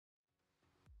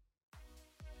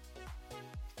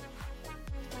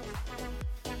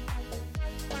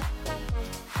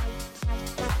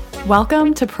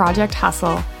Welcome to Project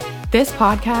Hustle. This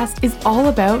podcast is all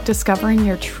about discovering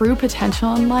your true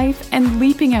potential in life and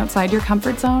leaping outside your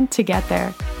comfort zone to get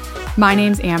there. My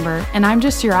name's Amber, and I'm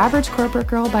just your average corporate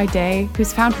girl by day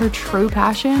who's found her true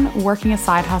passion working a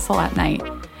side hustle at night.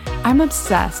 I'm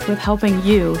obsessed with helping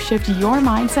you shift your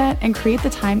mindset and create the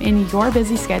time in your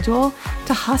busy schedule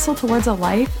to hustle towards a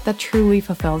life that truly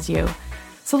fulfills you.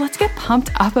 So let's get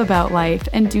pumped up about life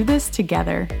and do this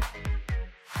together.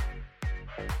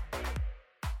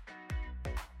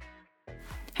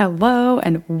 Hello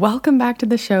and welcome back to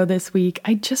the show this week.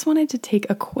 I just wanted to take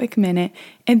a quick minute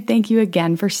and thank you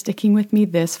again for sticking with me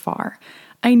this far.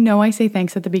 I know I say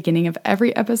thanks at the beginning of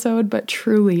every episode, but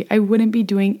truly, I wouldn't be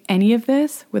doing any of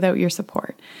this without your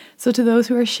support. So to those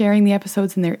who are sharing the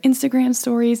episodes in their Instagram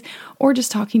stories or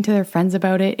just talking to their friends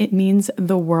about it, it means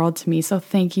the world to me. So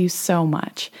thank you so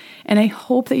much. And I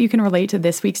hope that you can relate to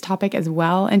this week's topic as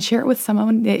well and share it with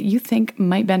someone that you think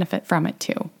might benefit from it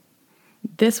too.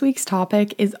 This week's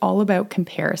topic is all about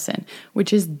comparison,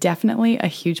 which is definitely a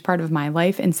huge part of my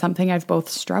life and something I've both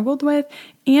struggled with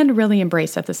and really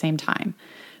embraced at the same time.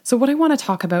 So what I want to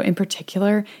talk about in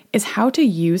particular is how to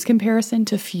use comparison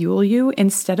to fuel you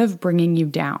instead of bringing you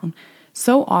down.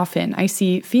 So often I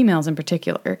see females in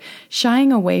particular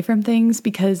shying away from things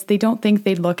because they don't think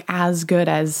they'd look as good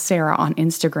as Sarah on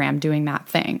Instagram doing that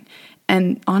thing.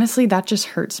 And honestly, that just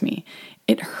hurts me.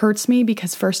 It hurts me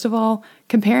because, first of all,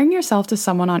 comparing yourself to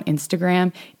someone on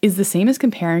Instagram is the same as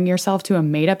comparing yourself to a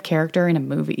made-up character in a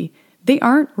movie. They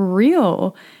aren't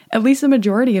real. At least the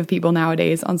majority of people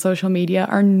nowadays on social media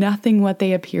are nothing what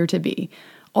they appear to be.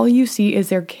 All you see is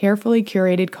their carefully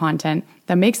curated content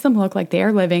that makes them look like they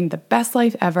are living the best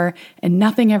life ever and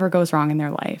nothing ever goes wrong in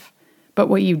their life. But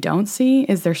what you don't see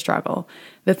is their struggle,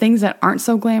 the things that aren't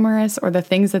so glamorous or the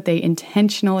things that they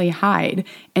intentionally hide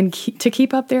and to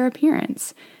keep up their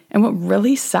appearance. And what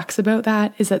really sucks about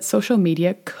that is that social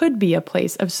media could be a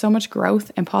place of so much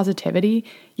growth and positivity,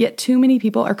 yet too many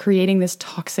people are creating this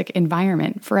toxic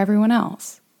environment for everyone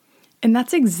else. And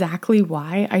that's exactly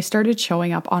why I started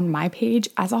showing up on my page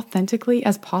as authentically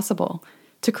as possible,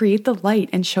 to create the light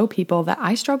and show people that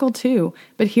I struggle too,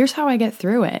 but here's how I get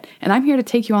through it, and I'm here to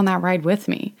take you on that ride with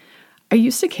me. I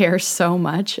used to care so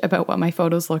much about what my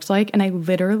photos looked like, and I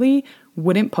literally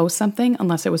wouldn't post something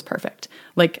unless it was perfect.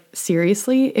 Like,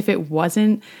 seriously, if it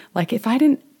wasn't, like, if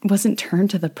I wasn't turned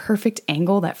to the perfect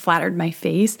angle that flattered my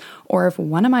face, or if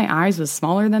one of my eyes was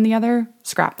smaller than the other,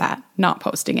 scrap that, not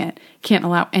posting it. Can't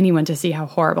allow anyone to see how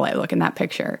horrible I look in that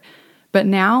picture. But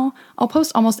now I'll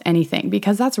post almost anything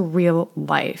because that's real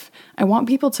life. I want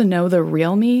people to know the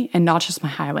real me and not just my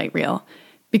highlight reel,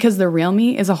 because the real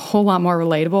me is a whole lot more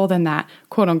relatable than that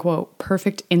quote unquote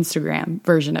perfect Instagram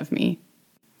version of me.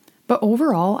 But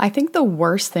overall, I think the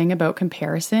worst thing about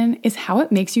comparison is how it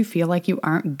makes you feel like you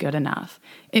aren't good enough.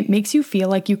 It makes you feel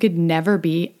like you could never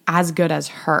be as good as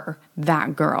her,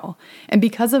 that girl. And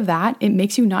because of that, it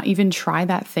makes you not even try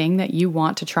that thing that you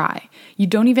want to try. You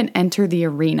don't even enter the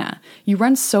arena. You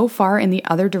run so far in the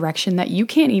other direction that you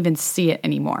can't even see it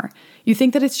anymore. You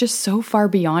think that it's just so far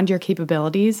beyond your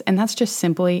capabilities, and that's just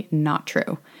simply not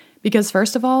true. Because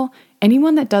first of all,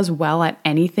 anyone that does well at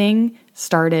anything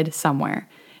started somewhere.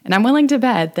 And I'm willing to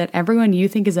bet that everyone you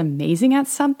think is amazing at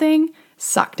something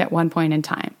sucked at one point in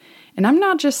time. And I'm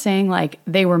not just saying like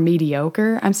they were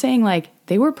mediocre. I'm saying like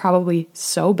they were probably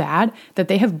so bad that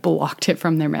they have blocked it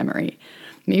from their memory.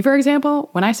 Me, for example,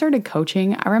 when I started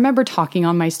coaching, I remember talking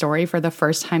on my story for the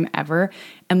first time ever.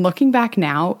 And looking back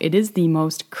now, it is the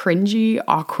most cringy,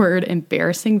 awkward,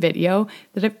 embarrassing video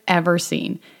that I've ever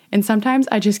seen. And sometimes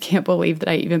I just can't believe that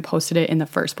I even posted it in the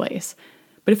first place.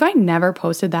 But if I never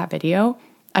posted that video,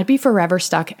 I'd be forever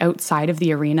stuck outside of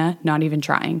the arena, not even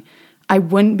trying. I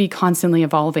wouldn't be constantly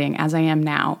evolving as I am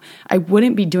now. I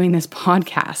wouldn't be doing this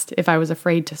podcast if I was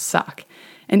afraid to suck.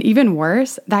 And even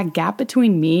worse, that gap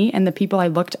between me and the people I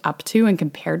looked up to and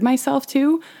compared myself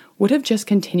to would have just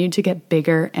continued to get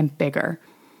bigger and bigger.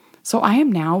 So I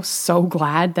am now so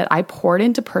glad that I poured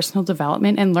into personal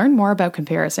development and learned more about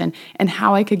comparison and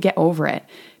how I could get over it.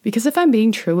 Because if I'm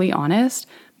being truly honest,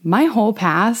 my whole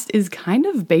past is kind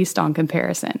of based on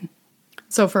comparison.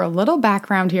 So for a little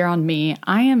background here on me,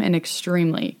 I am an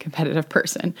extremely competitive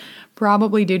person,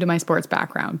 probably due to my sports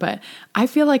background, but I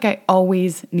feel like I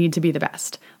always need to be the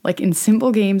best. Like in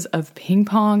simple games of ping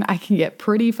pong, I can get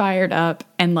pretty fired up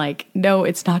and no,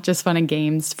 it's not just fun and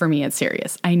games. For me, it's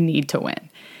serious. I need to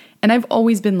win. And I've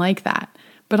always been like that.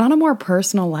 But on a more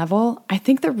personal level, I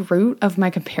think the root of my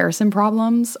comparison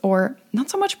problems, or not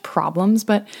so much problems,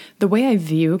 but the way I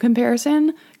view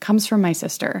comparison comes from my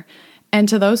sister. And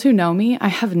to those who know me, I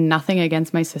have nothing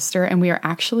against my sister and we are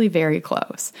actually very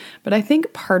close. But I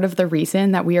think part of the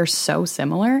reason that we are so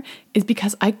similar is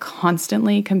because I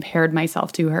constantly compared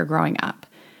myself to her growing up.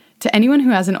 To anyone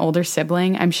who has an older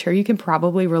sibling, I'm sure you can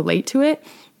probably relate to it.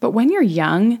 But when you're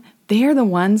young, they are the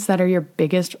ones that are your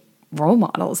biggest role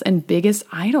models and biggest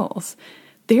idols.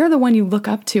 They are the one you look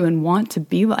up to and want to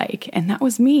be like, and that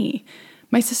was me.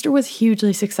 My sister was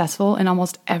hugely successful in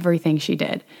almost everything she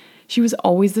did. She was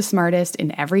always the smartest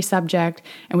in every subject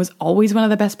and was always one of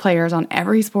the best players on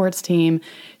every sports team.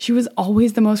 She was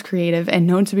always the most creative and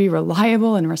known to be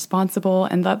reliable and responsible,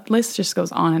 and the list just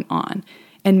goes on and on.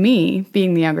 And me,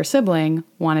 being the younger sibling,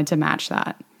 wanted to match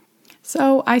that.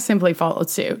 So I simply followed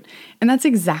suit. And that's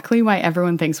exactly why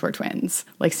everyone thinks we're twins.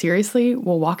 Like seriously,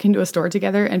 we'll walk into a store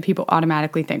together and people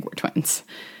automatically think we're twins.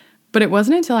 But it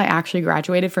wasn't until I actually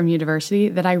graduated from university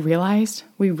that I realized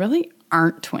we really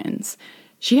aren't twins.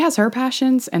 She has her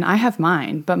passions and I have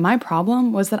mine, but my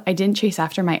problem was that I didn't chase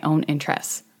after my own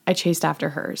interests. I chased after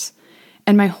hers.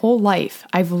 And my whole life,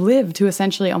 I've lived to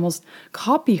essentially almost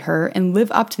copy her and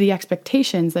live up to the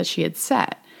expectations that she had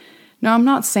set. Now, I'm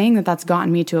not saying that that's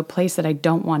gotten me to a place that I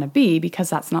don't want to be, because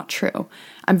that's not true.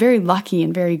 I'm very lucky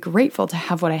and very grateful to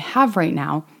have what I have right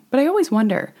now, but I always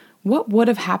wonder, what would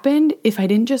have happened if I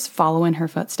didn't just follow in her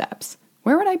footsteps?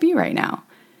 Where would I be right now?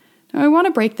 Now, I want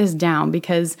to break this down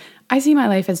because I see my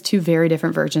life as two very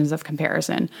different versions of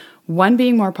comparison, one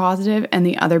being more positive and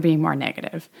the other being more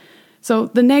negative. So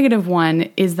the negative one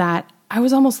is that I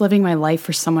was almost living my life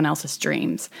for someone else's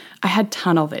dreams. I had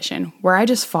tunnel vision, where I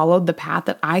just followed the path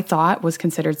that I thought was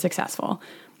considered successful,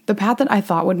 the path that I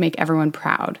thought would make everyone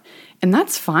proud. And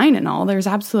that's fine and all. There's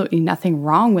absolutely nothing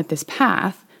wrong with this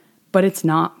path, but it's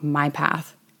not my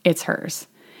path. It's hers.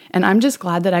 And I'm just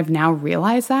glad that I've now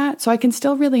realized that, so I can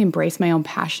still really embrace my own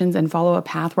passions and follow a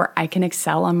path where I can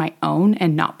excel on my own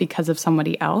and not because of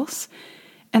somebody else.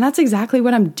 And that's exactly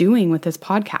what I'm doing with this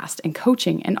podcast and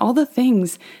coaching and all the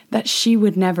things that she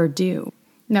would never do.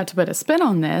 Now, to put a spin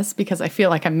on this, because I feel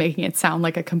like I'm making it sound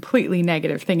like a completely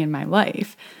negative thing in my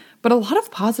life, but a lot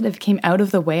of positive came out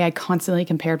of the way I constantly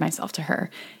compared myself to her.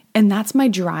 And that's my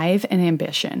drive and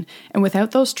ambition. And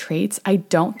without those traits, I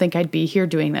don't think I'd be here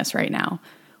doing this right now.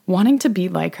 Wanting to be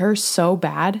like her so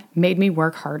bad made me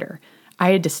work harder. I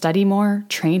had to study more,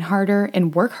 train harder,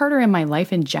 and work harder in my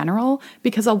life in general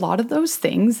because a lot of those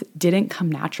things didn't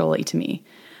come naturally to me.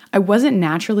 I wasn't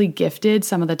naturally gifted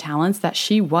some of the talents that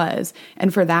she was,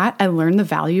 and for that, I learned the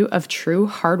value of true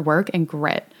hard work and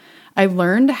grit. I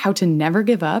learned how to never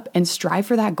give up and strive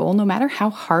for that goal no matter how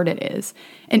hard it is.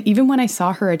 And even when I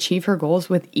saw her achieve her goals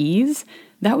with ease,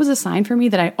 that was a sign for me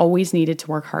that I always needed to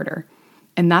work harder.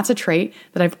 And that's a trait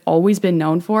that I've always been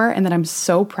known for and that I'm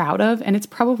so proud of, and it's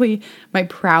probably my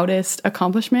proudest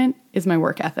accomplishment is my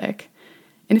work ethic.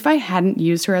 And if I hadn't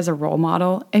used her as a role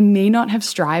model, I may not have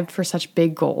strived for such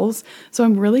big goals, so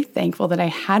I'm really thankful that I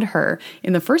had her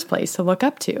in the first place to look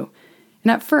up to.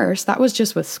 And at first, that was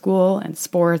just with school and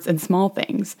sports and small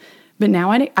things, but now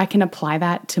I can apply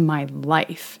that to my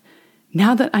life.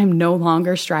 Now that I'm no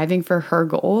longer striving for her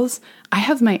goals, I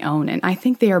have my own, and I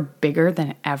think they are bigger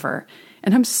than ever.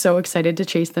 And I'm so excited to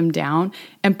chase them down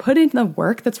and put in the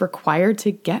work that's required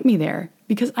to get me there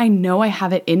because I know I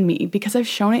have it in me because I've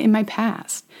shown it in my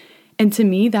past. And to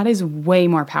me, that is way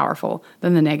more powerful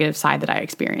than the negative side that I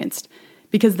experienced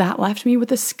because that left me with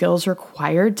the skills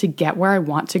required to get where I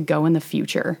want to go in the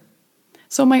future.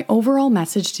 So my overall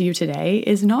message to you today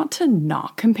is not to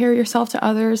not compare yourself to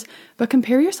others, but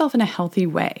compare yourself in a healthy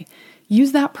way.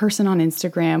 Use that person on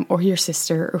Instagram or your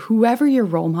sister or whoever your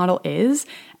role model is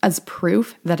as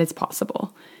proof that it's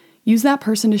possible. Use that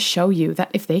person to show you that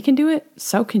if they can do it,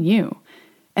 so can you.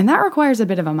 And that requires a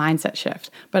bit of a mindset shift,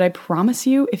 but I promise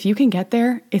you, if you can get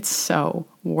there, it's so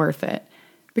worth it.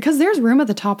 Because there's room at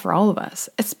the top for all of us,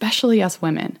 especially us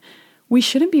women. We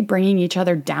shouldn't be bringing each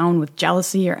other down with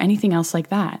jealousy or anything else like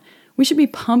that. We should be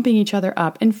pumping each other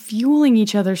up and fueling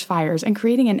each other's fires and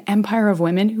creating an empire of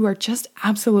women who are just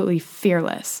absolutely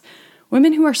fearless.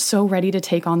 Women who are so ready to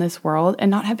take on this world and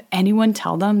not have anyone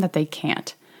tell them that they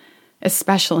can't.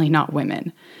 Especially not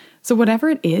women. So whatever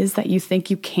it is that you think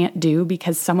you can't do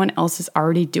because someone else is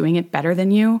already doing it better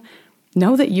than you,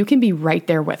 know that you can be right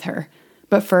there with her.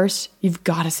 But first, you've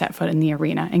got to set foot in the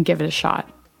arena and give it a shot.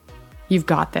 You've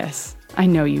got this. I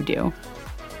know you do.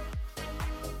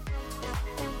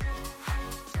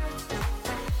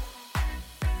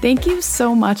 Thank you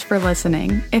so much for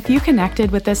listening. If you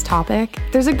connected with this topic,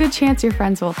 there's a good chance your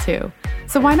friends will too.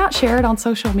 So why not share it on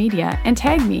social media and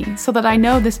tag me so that I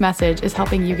know this message is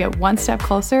helping you get one step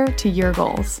closer to your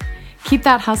goals. Keep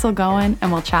that hustle going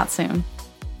and we'll chat soon.